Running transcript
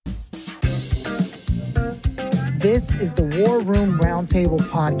This is the War Room Roundtable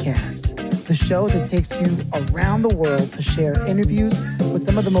podcast, the show that takes you around the world to share interviews with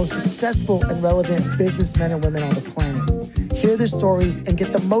some of the most successful and relevant businessmen and women on the planet. Hear their stories and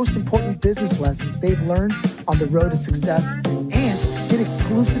get the most important business lessons they've learned on the road to success, and get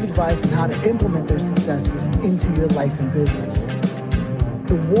exclusive advice on how to implement their successes into your life and business.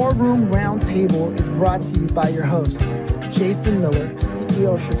 The War Room Roundtable is brought to you by your hosts, Jason Miller,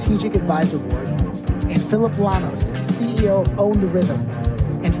 CEO of Strategic Advisor Board, and Philip Lanos, CEO of Own the Rhythm,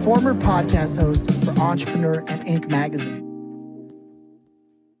 and former podcast host for Entrepreneur and Inc. magazine.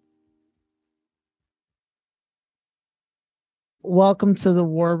 Welcome to the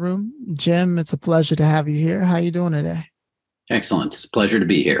War Room. Jim, it's a pleasure to have you here. How are you doing today? Excellent. It's a pleasure to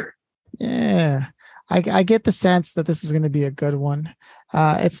be here. Yeah. I get the sense that this is going to be a good one.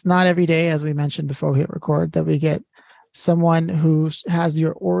 It's not every day, as we mentioned before we hit record, that we get someone who has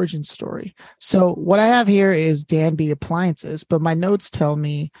your origin story. So what I have here is Danby Appliances, but my notes tell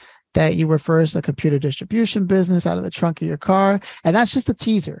me that you were first a computer distribution business out of the trunk of your car. And that's just a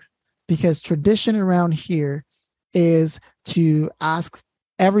teaser, because tradition around here is to ask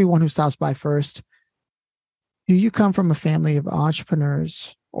everyone who stops by first, do you come from a family of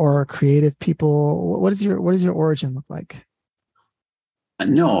entrepreneurs or creative people? What does your origin look like?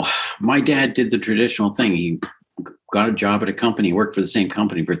 No, my dad did the traditional thing. He got a job at a company, worked for the same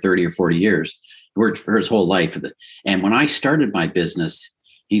company for 30 or 40 years, worked for his whole life. And when I started my business,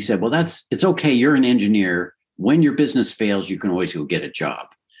 he said, well, it's okay. You're an engineer. When your business fails, you can always go get a job.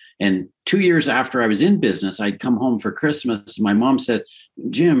 And 2 years after I was in business, I'd come home for Christmas. My mom said,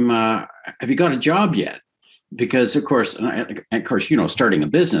 Jim, have you got a job yet? Because, of course, starting a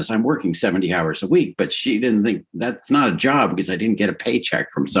business, I'm working 70 hours a week, but she didn't think that's not a job because I didn't get a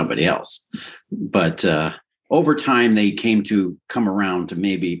paycheck from somebody else. But over time, they came to come around to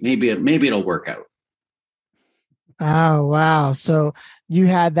maybe it'll work out. Oh, wow. So you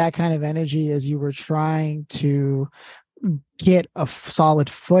had that kind of energy as you were trying to get a solid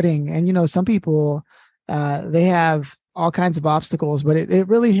footing. And, some people, they have all kinds of obstacles, but it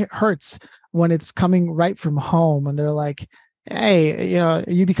really hurts when it's coming right from home and they're like, hey,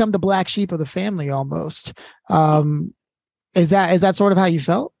 you become the black sheep of the family almost. Is that sort of how you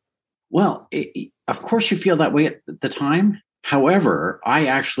felt? Well, of course you feel that way at the time. However, I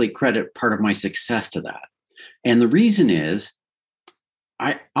actually credit part of my success to that. And the reason is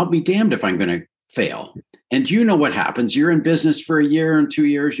I'll be damned if I'm going to fail. And you know what happens. You're in business for a year and 2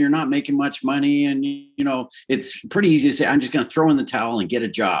 years. You're not making much money. And, it's pretty easy to say, I'm just going to throw in the towel and get a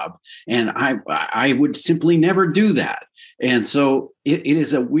job. And I would simply never do that. And so it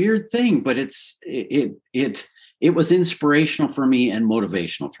is a weird thing, but it was inspirational for me and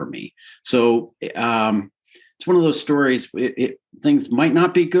motivational for me. So it's one of those stories. Things might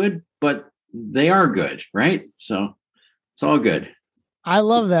not be good, but they are good, right? So it's all good. I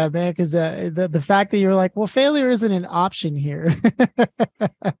love that, man, because the fact that you're like, well, failure isn't an option here.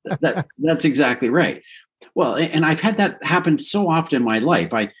 That's exactly right. Well, and I've had that happen so often in my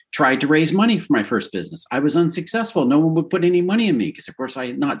life. I tried to raise money for my first business. I was unsuccessful. No one would put any money in me because, of course, I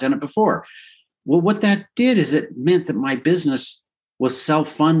had not done it before. Well, what that did is it meant that my business was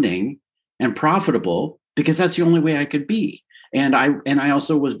self-funding and profitable because that's the only way I could be. And I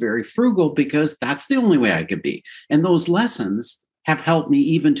also was very frugal because that's the only way I could be. And those lessons have helped me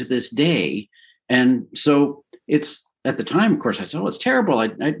even to this day. And so it's at the time, of course, I said, oh, it's terrible.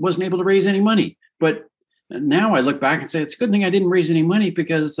 I wasn't able to raise any money. But now I look back and say, it's a good thing I didn't raise any money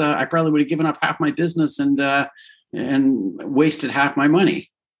because I probably would have given up half my business and wasted half my money.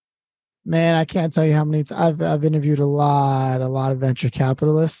 Man, I can't tell you how many I've interviewed a lot of venture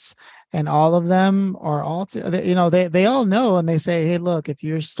capitalists, and all of them are they all know, and they say, hey, look, if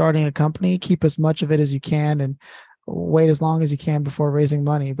you're starting a company, keep as much of it as you can and wait as long as you can before raising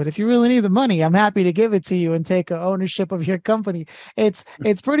money. But if you really need the money, I'm happy to give it to you and take ownership of your company. It's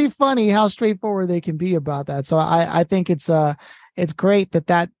pretty funny how straightforward they can be about that. So I think it's great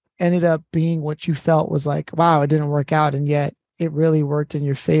that ended up being what you felt was like, wow, it didn't work out. And yet it really worked in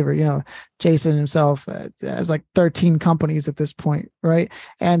your favor. Jason himself has like 13 companies at this point, right?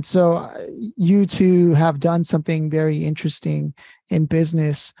 And so you two have done something very interesting in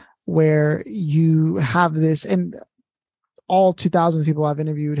business where you have this, and all 2,000 people I've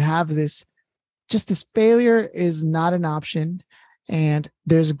interviewed have this failure is not an option. And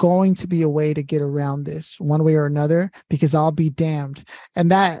there's going to be a way to get around this one way or another, because I'll be damned.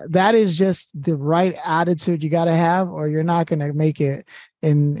 And that is just the right attitude you got to have, or you're not going to make it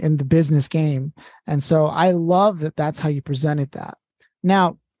in the business game. And so I love that that's how you presented that.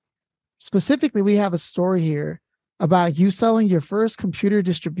 Now, specifically, we have a story here about you selling your first computer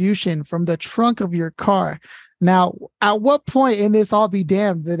distribution from the trunk of your car. Now, at what point in this all be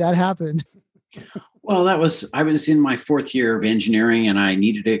damned did that happen? Well, I was in my 4th year of engineering, and I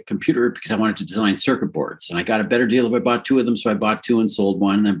needed a computer because I wanted to design circuit boards. And I got a better deal if I bought 2 of them. So I bought 2 and sold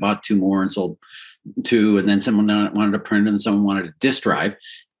 1, and then bought 2 more and sold 2. And then someone wanted a printer, and someone wanted a disk drive.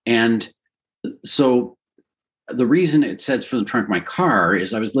 And so the reason it says from the trunk of my car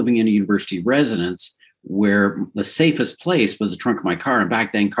is I was living in a university residence where the safest place was the trunk of my car. And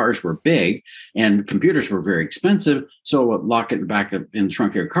back then cars were big and computers were very expensive. So lock it back in the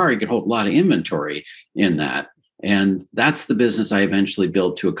trunk of your car, you could hold a lot of inventory in that. And that's the business I eventually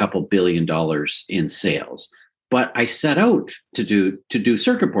built to a couple $2 billion in sales. But I set out to do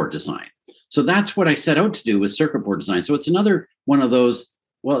circuit board design. So that's what I set out to do with circuit board design. So it's another one of those,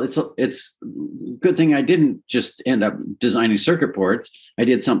 well, it's a good thing I didn't just end up designing circuit boards. I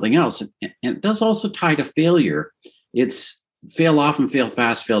did something else. And it does also tie to failure. It's fail often, fail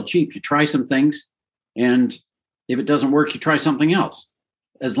fast, fail cheap. You try some things, and if it doesn't work, you try something else.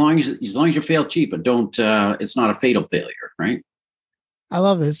 As long as you fail cheap, but don't, it's not a fatal failure, right? I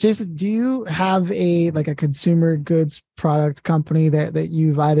love this. Jason, do you have a consumer goods product company that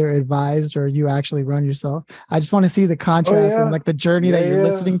you've either advised or you actually run yourself? I just want to see the contrast and the journey that you're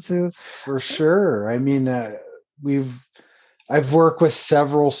listening to. For sure. I mean, I've worked with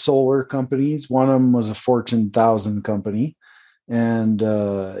several solar companies. One of them was a Fortune 1000 company. And,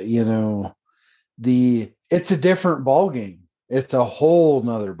 it's a different ballgame. It's a whole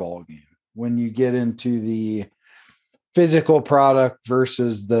nother ballgame when you get into the physical product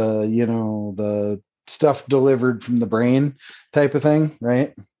versus the stuff delivered from the brain type of thing,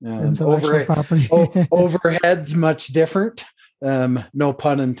 right? Overhead's much different. No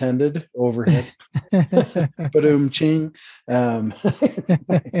pun intended. Overhead. Ba-doom-ching.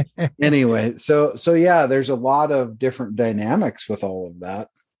 Anyway, so yeah, there's a lot of different dynamics with all of that.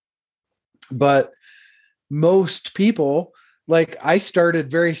 But most people, I started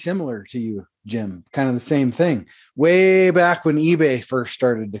very similar to you, Jim, kind of the same thing. Way back when eBay first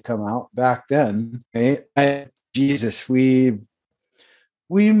started to come out back then, right?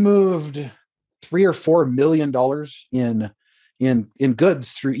 We moved $3 or $4 million in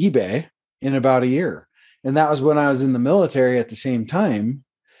goods through eBay in about a year. And that was when I was in the military at the same time.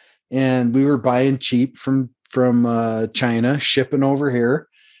 And we were buying cheap from China, shipping over here,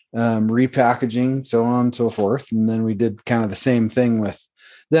 repackaging, so on and so forth. And then we did kind of the same thing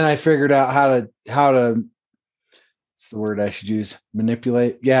then I figured out how to what's the word I should use?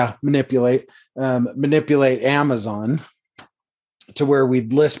 Manipulate Amazon to where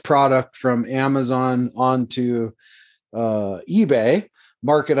we'd list product from Amazon onto eBay,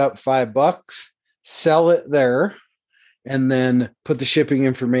 mark it up $5, sell it there, and then put the shipping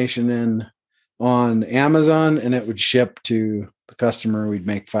information in on Amazon, and it would ship to the customer. We'd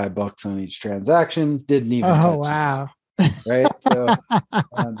make $5 on each transaction. Didn't even. Oh, wow. Right. So,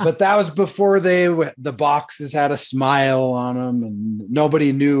 but that was before the boxes had a smile on them and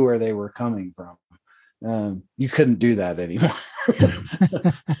nobody knew where they were coming from. You couldn't do that anymore.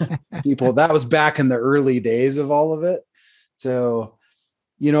 That was back in the early days of all of it. So,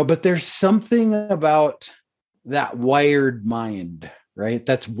 but there's something about that wired mind, right?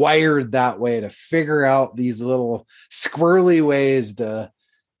 That's wired that way to figure out these little squirrely ways to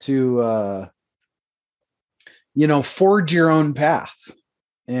forge your own path.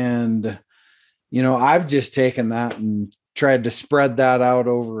 And, I've just taken that and tried to spread that out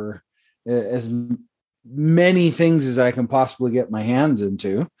over as many things as I can possibly get my hands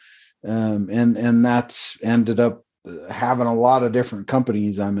into. And that's ended up having a lot of different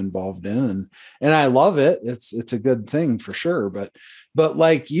companies I'm involved in, and I love it. It's a good thing for sure. But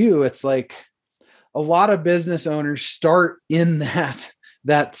like you, it's like a lot of business owners start in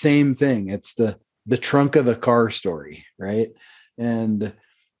that same thing. It's the trunk of the car story, right? And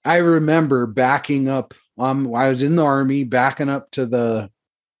I remember backing up. I was in the Army, backing up to the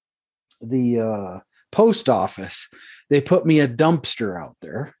post office. They put me a dumpster out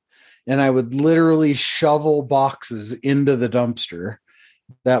there, and I would literally shovel boxes into the dumpster.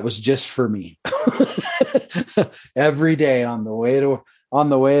 That was just for me every day on the way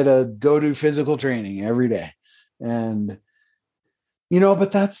to go do physical training every day. And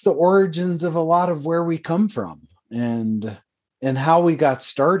but that's the origins of a lot of where we come from and how we got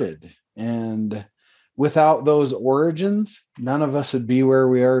started. And without those origins, none of us would be where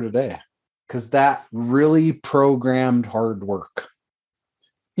we are today, because that really programmed hard work.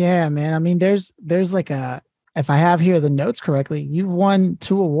 Yeah, man. I mean, there's if I have here the notes correctly, you've won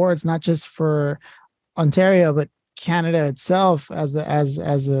 2 awards, not just for Ontario, but Canada itself as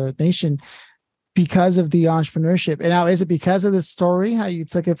a nation, because of the entrepreneurship. And now, is it because of this story, how you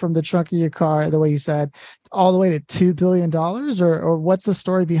took it from the trunk of your car, the way you said, all the way to $2 billion, or what's the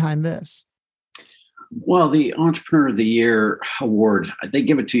story behind this? Well, the Entrepreneur of the Year award, they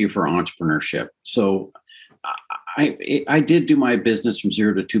give it to you for entrepreneurship. So I did do my business from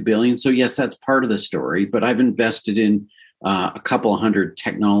 0 to 2 billion. So yes, that's part of the story, but I've invested in a couple of hundred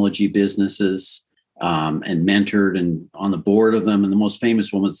technology businesses, and mentored and on the board of them. And the most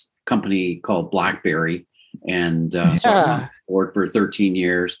famous one was a company called BlackBerry. And so I was on the board for 13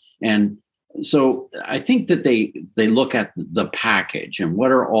 years. And so I think that they look at the package and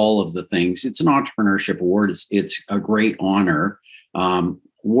what are all of the things. It's an entrepreneurship award. It's a great honor.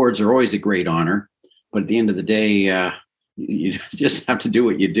 Awards are always a great honor, but at the end of the day, you just have to do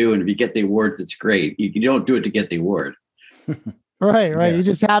what you do. And if you get the awards, it's great. You don't do it to get the award. Right. Yeah. You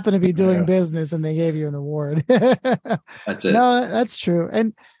just happen to be doing business and they gave you an award. That's it. No, that's true.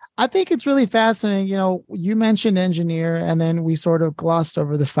 And I think it's really fascinating. You know, you mentioned engineer, and then we sort of glossed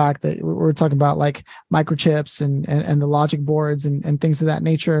over the fact that we're talking about like microchips and the logic boards and things of that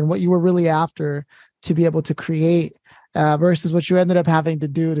nature, and what you were really after to be able to create versus what you ended up having to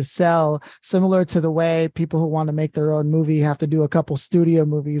do to sell, similar to the way people who want to make their own movie have to do a couple studio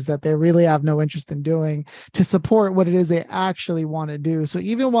movies that they really have no interest in doing to support what it is they actually want to do. So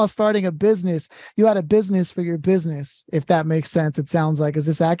even while starting a business, you had a business for your business, if that makes sense. It sounds like, is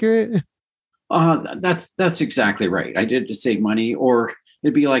this accurate? That's exactly right. I did to save money, or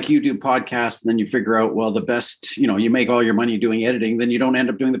it'd be like you do podcasts and then you figure out, well, the best, you make all your money doing editing, then you don't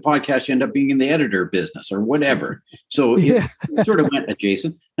end up doing the podcast, you end up being in the editor business or whatever. So it sort of went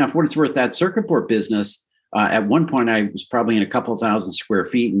adjacent. Now, for what it's worth, that circuit board business, at one point I was probably in a couple thousand square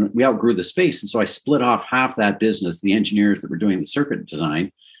feet and we outgrew the space. And so I split off half that business, the engineers that were doing the circuit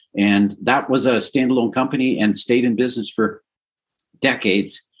design. And that was a standalone company and stayed in business for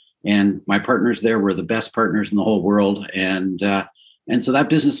decades. And my partners there were the best partners in the whole world. And so that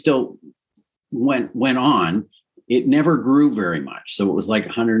business still went on. It never grew very much. So it was like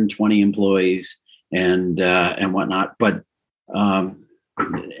 120 employees and whatnot. But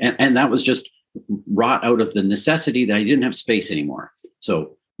and that was just wrought out of the necessity that I didn't have space anymore.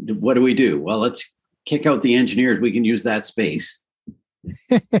 So what do? Well, let's kick out the engineers. We can use that space.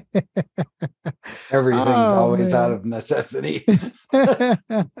 Everything's always out of necessity.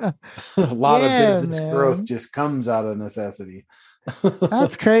 A lot of business growth just comes out of necessity.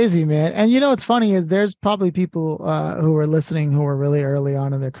 That's crazy, man. And what's funny is there's probably people who are listening who are really early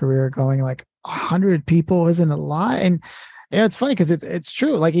on in their career going like 100 people isn't a lot. And it's funny because it's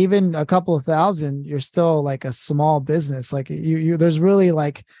true. Like even a couple of thousand, you're still like a small business. Like you there's really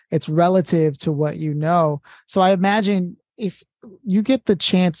like, it's relative to what you know. So I imagine if you get the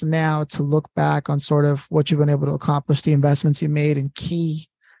chance now to look back on sort of what you've been able to accomplish, the investments you made in key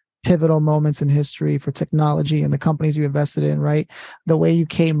pivotal moments in history for technology and the companies you invested in, right? The way you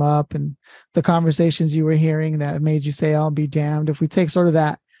came up and the conversations you were hearing that made you say, I'll be damned. If we take sort of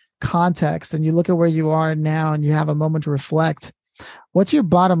that context and you look at where you are now and you have a moment to reflect, what's your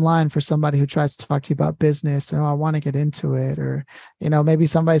bottom line for somebody who tries to talk to you about business? I want to get into it. Or, maybe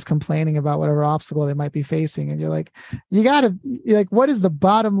somebody's complaining about whatever obstacle they might be facing. And you're like, what is the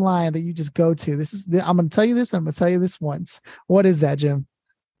bottom line that you just go to? I'm going to tell you this. I'm going to tell you this once. What is that, Jim?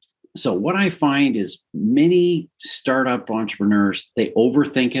 So what I find is many startup entrepreneurs, they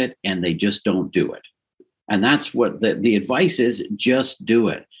overthink it and they just don't do it. And that's what the advice is, just do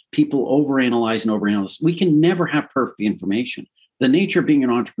it. People overanalyze and overanalyze. We can never have perfect information. The nature of being an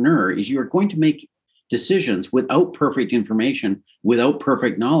entrepreneur is you're going to make decisions without perfect information, without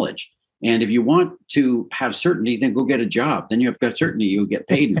perfect knowledge. And if you want to have certainty, then go get a job. Then you've got certainty. You'll get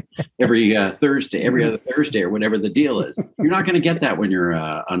paid every Thursday, every other Thursday, or whatever the deal is. You're not going to get that when you're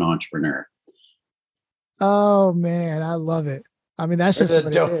an entrepreneur. Oh, man, I love it. I mean, that's just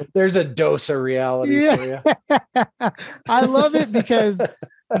there's a dose of reality for you. I love it because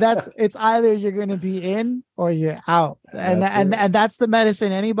it's either you're going to be in or you're out. And that's the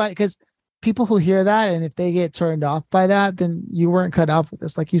medicine. Anybody, because people who hear that, and if they get turned off by that, then you weren't cut out for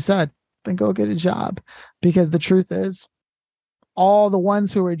this. Like you said, then go get a job, because the truth is all the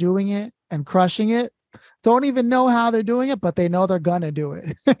ones who are doing it and crushing it don't even know how they're doing it, but they know they're going to do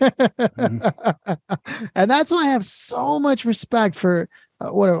it. And that's why I have so much respect for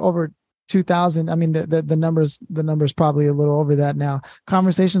over 2000. I mean, the numbers probably a little over that now.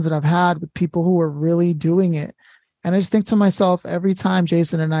 Conversations that I've had with people who are really doing it. And I just think to myself, every time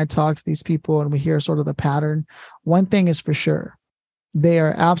Jason and I talk to these people and we hear sort of the pattern, one thing is for sure. They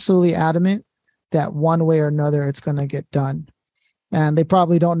are absolutely adamant that one way or another, it's going to get done. And they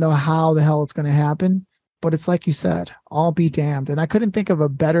probably don't know how the hell it's going to happen. But it's like you said, I'll be damned. And I couldn't think of a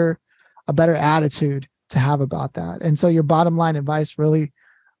better a better attitude to have about that. And so your bottom line advice really,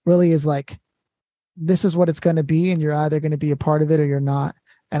 really is like, this is what it's going to be, and you're either going to be a part of it or you're not.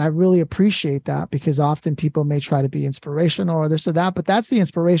 And I really appreciate that, because often people may try to be inspirational or this or that, but that's the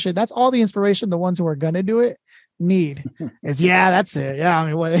inspiration. That's all the inspiration the ones who are going to do it need is, yeah, that's it. Yeah. I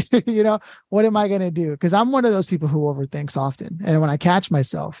mean, what, what am I going to do? Because I'm one of those people who overthinks often. And when I catch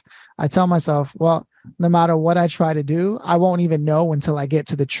myself, I tell myself, well, no matter what I try to do, I won't even know until I get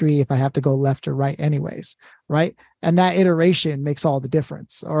to the tree if I have to go left or right anyways. Right. And that iteration makes all the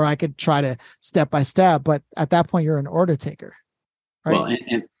difference. Or I could try to step by step, but at that point you're an order taker. Right? Well,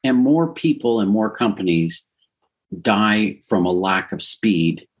 and more people and more companies die from a lack of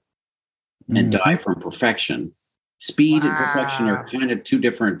speed and die from perfection. Speed and perfection are kind of two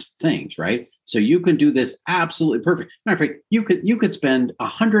different things, right? So you can do this absolutely perfect. Matter of fact, you could spend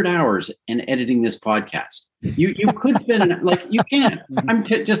 100 hours in editing this podcast. You could spend like you can. I'm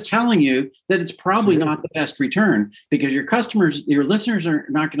just telling you that it's probably not the best return, because your customers, your listeners are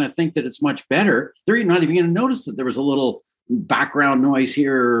not going to think that it's much better. They're not even going to notice that there was a little background noise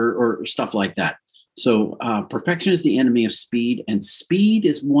here or stuff like that. So perfection is the enemy of speed, and speed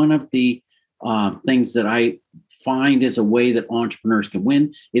is one of the things that I find is a way that entrepreneurs can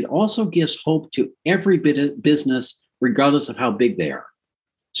win. It also gives hope to every bit of business, regardless of how big they are.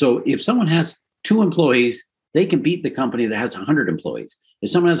 So if someone has 2 employees, they can beat the company that has 100 employees. If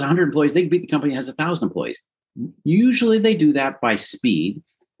someone has 100 employees, they can beat the company that has 1,000 employees. Usually they do that by speed,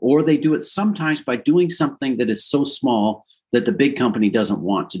 or they do it sometimes by doing something that is so small that the big company doesn't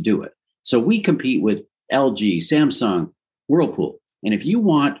want to do it. So we compete with LG, Samsung, Whirlpool. And if you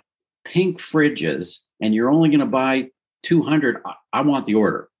want pink fridges and you're only going to buy 200, I want the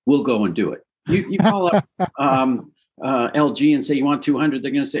order. We'll go and do it. You call up LG and say you want 200,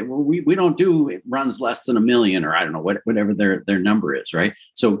 they're going to say, well, we don't do it runs less than 1 million, or I don't know, whatever their number is, right?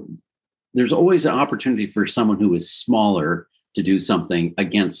 So there's always an opportunity for someone who is smaller to do something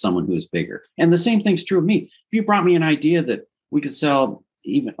against someone who is bigger. And the same thing's true of me. If you brought me an idea that we could sell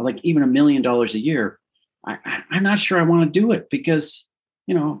even $1 million a year, I'm not sure I want to do it, because,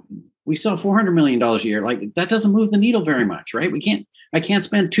 we sell $400 million a year. Like, that doesn't move the needle very much, right? I can't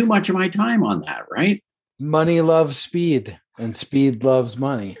spend too much of my time on that, right? Money loves speed, and speed loves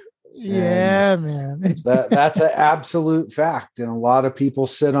money. Yeah, man. That's an absolute fact. And a lot of people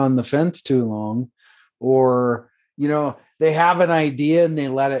sit on the fence too long, or, they have an idea and they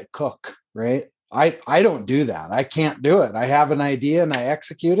let it cook, right? I don't do that. I can't do it. I have an idea and I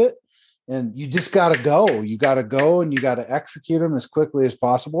execute it. And you just got to go. You got to go and you got to execute them as quickly as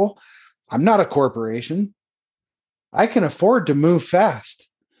possible. I'm not a corporation. I can afford to move fast,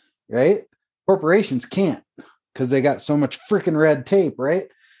 right? Corporations can't, because they got so much freaking red tape, right?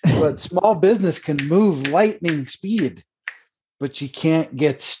 But small business can move lightning speed, but you can't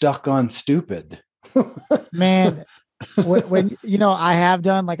get stuck on stupid. Man, when I have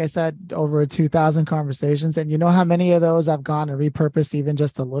done, like I said, over 2,000 conversations, and you know how many of those I've gone and repurposed even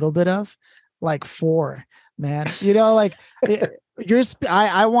just a little bit of, like 4, man.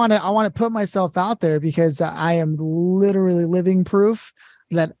 I want to put myself out there, because I am literally living proof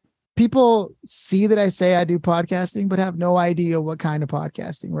that people see that I say I do podcasting, but have no idea what kind of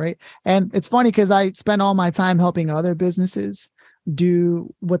podcasting, right? And it's funny, because I spend all my time helping other businesses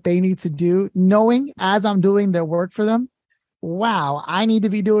do what they need to do, knowing as I'm doing their work for them, wow, I need to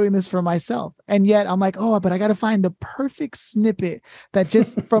be doing this for myself. And yet I'm like, oh, but I got to find the perfect snippet that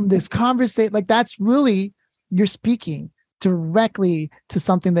just from this conversation, like, that's really, you're speaking directly to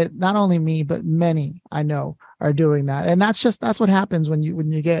something that not only me, but many I know are doing that. And that's what happens when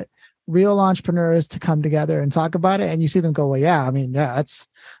you get real entrepreneurs to come together and talk about it, and you see them go, well, yeah, I mean, yeah, that's,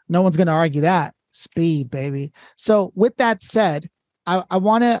 no one's going to argue that. Speed, baby. So with that said, I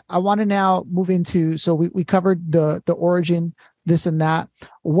want to now move into, so we covered the origin, this and that.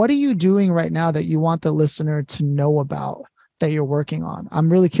 What are you doing right now that you want the listener to know about, that you're working on? I'm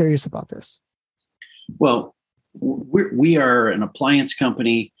really curious about this. Well, we are an appliance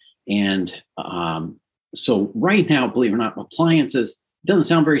company. And so right now, believe it or not, appliances doesn't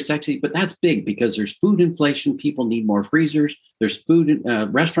sound very sexy, but that's big, because there's food inflation. People need more freezers. There's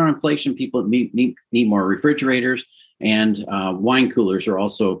restaurant inflation. People need more refrigerators, and wine coolers are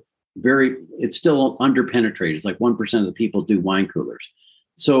also it's still underpenetrated. It's like 1% of the people do wine coolers.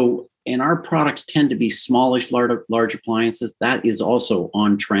 So, and our products tend to be smallish, large appliances. That is also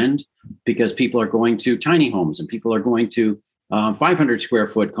on trend, because people are going to tiny homes, and people are going to 500 square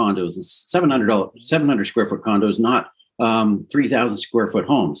foot condos, and 700 square foot condos, not 3,000 square foot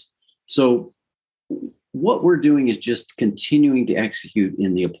homes. So what we're doing is just continuing to execute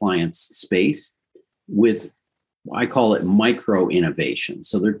in the appliance space with I call it micro innovations.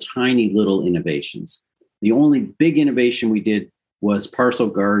 So they're tiny little innovations. The only big innovation we did was Parcel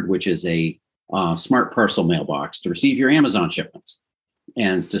Guard, which is a smart parcel mailbox to receive your Amazon shipments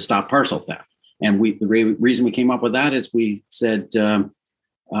and to stop parcel theft. And the reason we came up with that is we said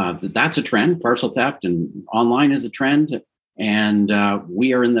that's a trend, parcel theft, and online is a trend. And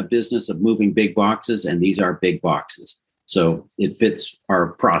we are in the business of moving big boxes, and these are big boxes. So it fits our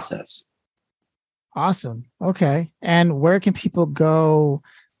process. Awesome. Okay. And where can people go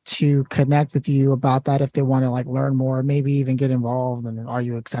to connect with you about that if they want to like learn more, maybe even get involved? And are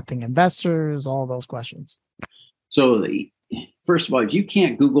you accepting investors? All those questions. So first of all, if you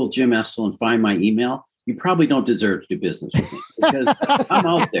can't Google Jim Estill and find my email, you probably don't deserve to do business with me because I'm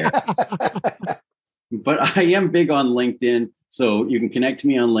out there. But I am big on LinkedIn. So you can connect to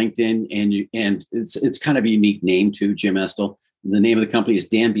me on LinkedIn, and it's kind of a unique name too, Jim Estill. The name of the company is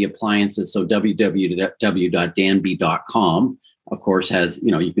Danby Appliances. So www.danby.com, of course, has,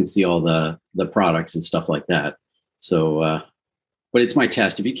 you can see all the products and stuff like that. So, but it's my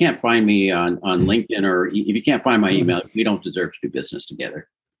test. If you can't find me on LinkedIn, or if you can't find my email, we don't deserve to do business together.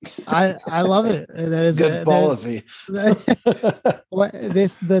 I love it. That is good policy. The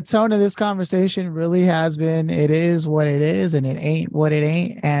tone of this conversation really has been, it is what it is and it ain't what it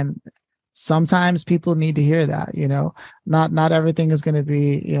ain't. And sometimes people need to hear that, not everything is going to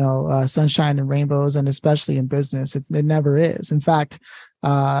be, sunshine and rainbows, and especially in business, it never is. In fact,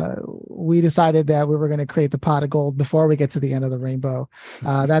 we decided that we were going to create the pot of gold before we get to the end of the rainbow.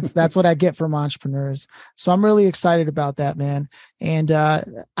 That's what I get from entrepreneurs. So I'm really excited about that, man. And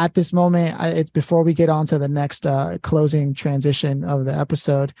at this moment, it's before we get on to the next closing transition of the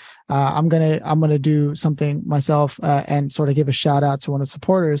episode. I'm gonna do something myself and sort of give a shout out to one of the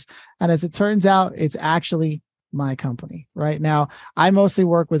supporters. And as it turns out, it's actually my company. Right now, I mostly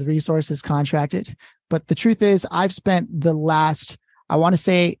work with resources contracted, but the truth is, I've spent the last, I want to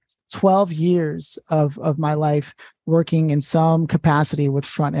say, 12 years of my life working in some capacity with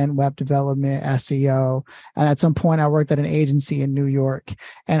front-end web development, SEO. And at some point, I worked at an agency in New York.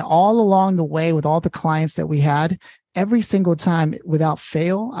 And all along the way, with all the clients that we had, every single time, without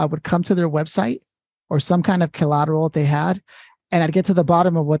fail, I would come to their website or some kind of collateral that they had, and I'd get to the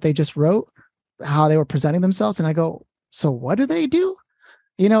bottom of what they just wrote, how they were presenting themselves. And I go, so what do they do?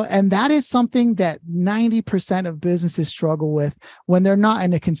 And that is something that 90% of businesses struggle with when they're not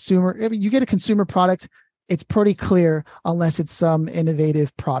in a consumer. I mean, you get a consumer product, it's pretty clear unless it's some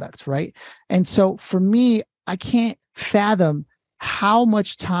innovative product, right? And so for me, I can't fathom how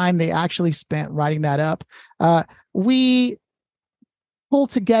much time they actually spent writing that up. We pull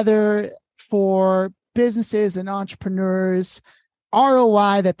together for businesses and entrepreneurs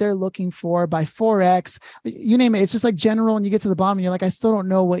ROI that they're looking for by 4X, you name it. It's just like general, and you get to the bottom and you're like, I still don't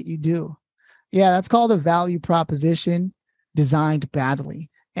know what you do. Yeah, that's called a value proposition designed badly.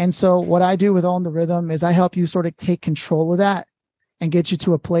 And so what I do with Own the Rhythm is I help you sort of take control of that and get you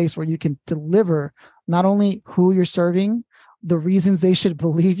to a place where you can deliver not only who you're serving, the reasons they should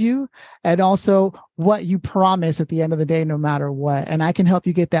believe you, and also what you promise at the end of the day, no matter what. And I can help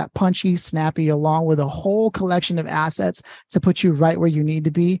you get that punchy, snappy, along with a whole collection of assets to put you right where you need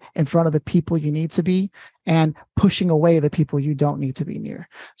to be, in front of the people you need to be, and pushing away the people you don't need to be near.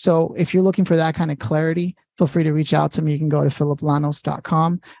 So if you're looking for that kind of clarity, feel free to reach out to me. You can go to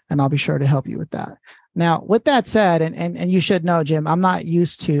philiplanos.com and I'll be sure to help you with that. Now, with that said, and you should know, Jim, I'm not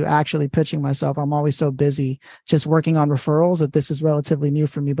used to actually pitching myself. I'm always so busy just working on referrals that this is relatively new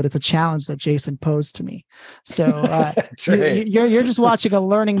for me, but it's a challenge that Jason posed to me. So That's right. you're just watching a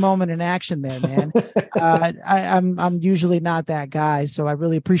learning moment in action there, man. I'm usually not that guy, so I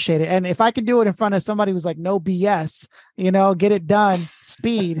really appreciate it. And if I could do it in front of somebody who's like, no BS, get it done,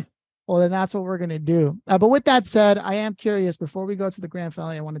 speed, well, then that's what we're going to do. But with that said, I am curious, before we go to the grand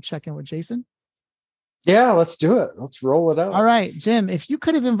finale, I want to check in with Jason. Yeah, let's do it. Let's roll it out. All right, Jim, if you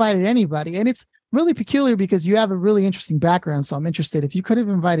could have invited anybody, and it's really peculiar because you have a really interesting background, so I'm interested, if you could have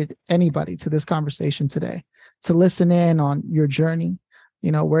invited anybody to this conversation today to listen in on your journey,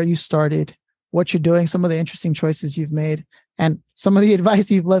 where you started, what you're doing, some of the interesting choices you've made, and some of the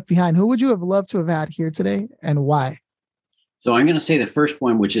advice you've left behind, who would you have loved to have had here today and why? So I'm going to say the first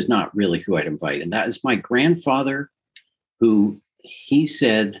one, which is not really who I'd invite, and that is my grandfather, who he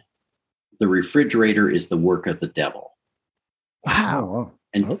said, the refrigerator is the work of the devil. Wow.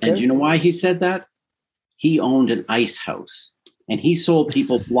 And you know why he said that? He owned an ice house, and he sold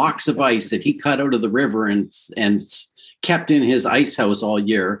people blocks of ice that he cut out of the river and kept in his ice house all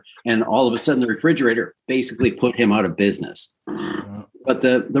year. And all of a sudden the refrigerator basically put him out of business. But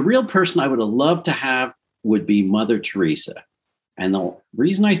the real person I would have loved to have would be Mother Teresa. And the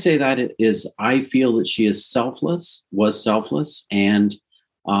reason I say that is I feel that she is was selfless. And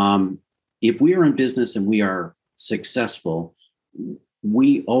if we are in business and we are successful,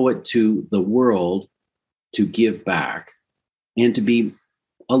 we owe it to the world to give back and to be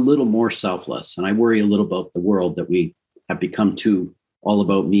a little more selfless. And I worry a little about the world that we have become too all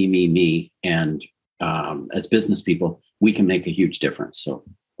about me. And as business people, we can make a huge difference. So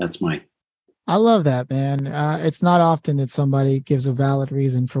that's I love that, man. It's not often that somebody gives a valid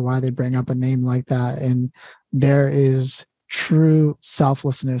reason for why they bring up a name like that. And there is true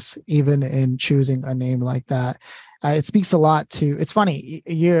selflessness even in choosing a name like that. It speaks a lot to, it's funny,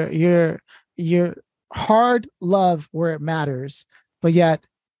 you're hard love where it matters, but yet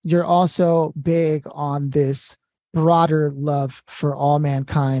you're also big on this broader love for all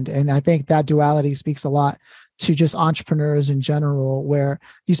mankind. And I think that duality speaks a lot to just entrepreneurs in general, where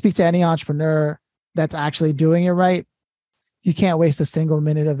you speak to any entrepreneur that's actually doing it right, you can't waste a single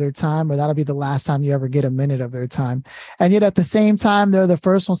minute of their time, or that'll be the last time you ever get a minute of their time. And yet at the same time, they're the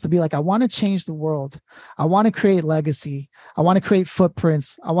first ones to be like, I want to change the world. I want to create legacy. I want to create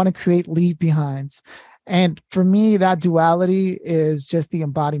footprints. I want to create leave behinds. And for me, that duality is just the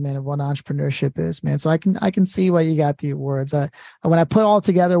embodiment of what entrepreneurship is, man. So I can see why you got the awards. When I put all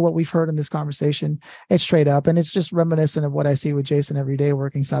together what we've heard in this conversation, it's straight up, and it's just reminiscent of what I see with Jason every day,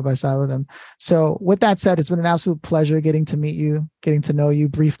 working side by side with him. So with that said, it's been an absolute pleasure getting to meet you, getting to know you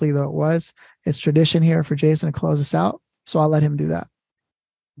briefly, though it was. It's tradition here for Jason to close us out, so I'll let him do that.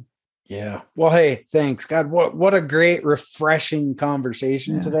 Yeah. Well, hey, thanks. God, what a great, refreshing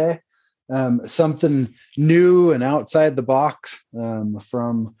conversation today. Something new and outside the box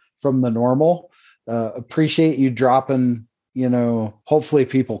from the normal. Appreciate you dropping, hopefully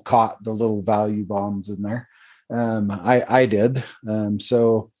people caught the little value bombs in there. I did.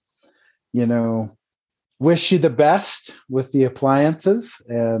 So, wish you the best with the appliances.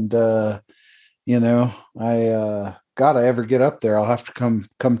 And, God, I ever get up there, I'll have to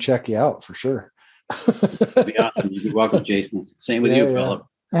come check you out for sure. That'd be awesome. You'd be welcome, Jason. Same with you, Philip.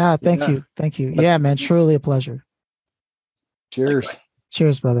 Yeah, thank you. Thank you. Yeah, man, truly a pleasure. Cheers. Likewise.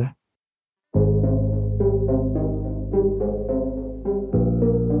 Cheers, brother.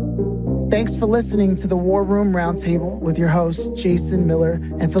 Thanks for listening to the War Room Roundtable with your hosts, Jason Miller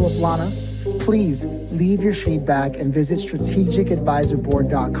and Philip Lanos. Please leave your feedback and visit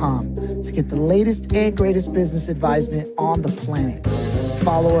strategicadvisorboard.com to get the latest and greatest business advisement on the planet.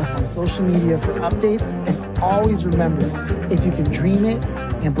 Follow us on social media for updates, and always remember, if you can dream it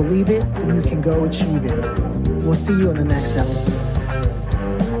and believe it, then you can go achieve it. We'll see you in the next episode.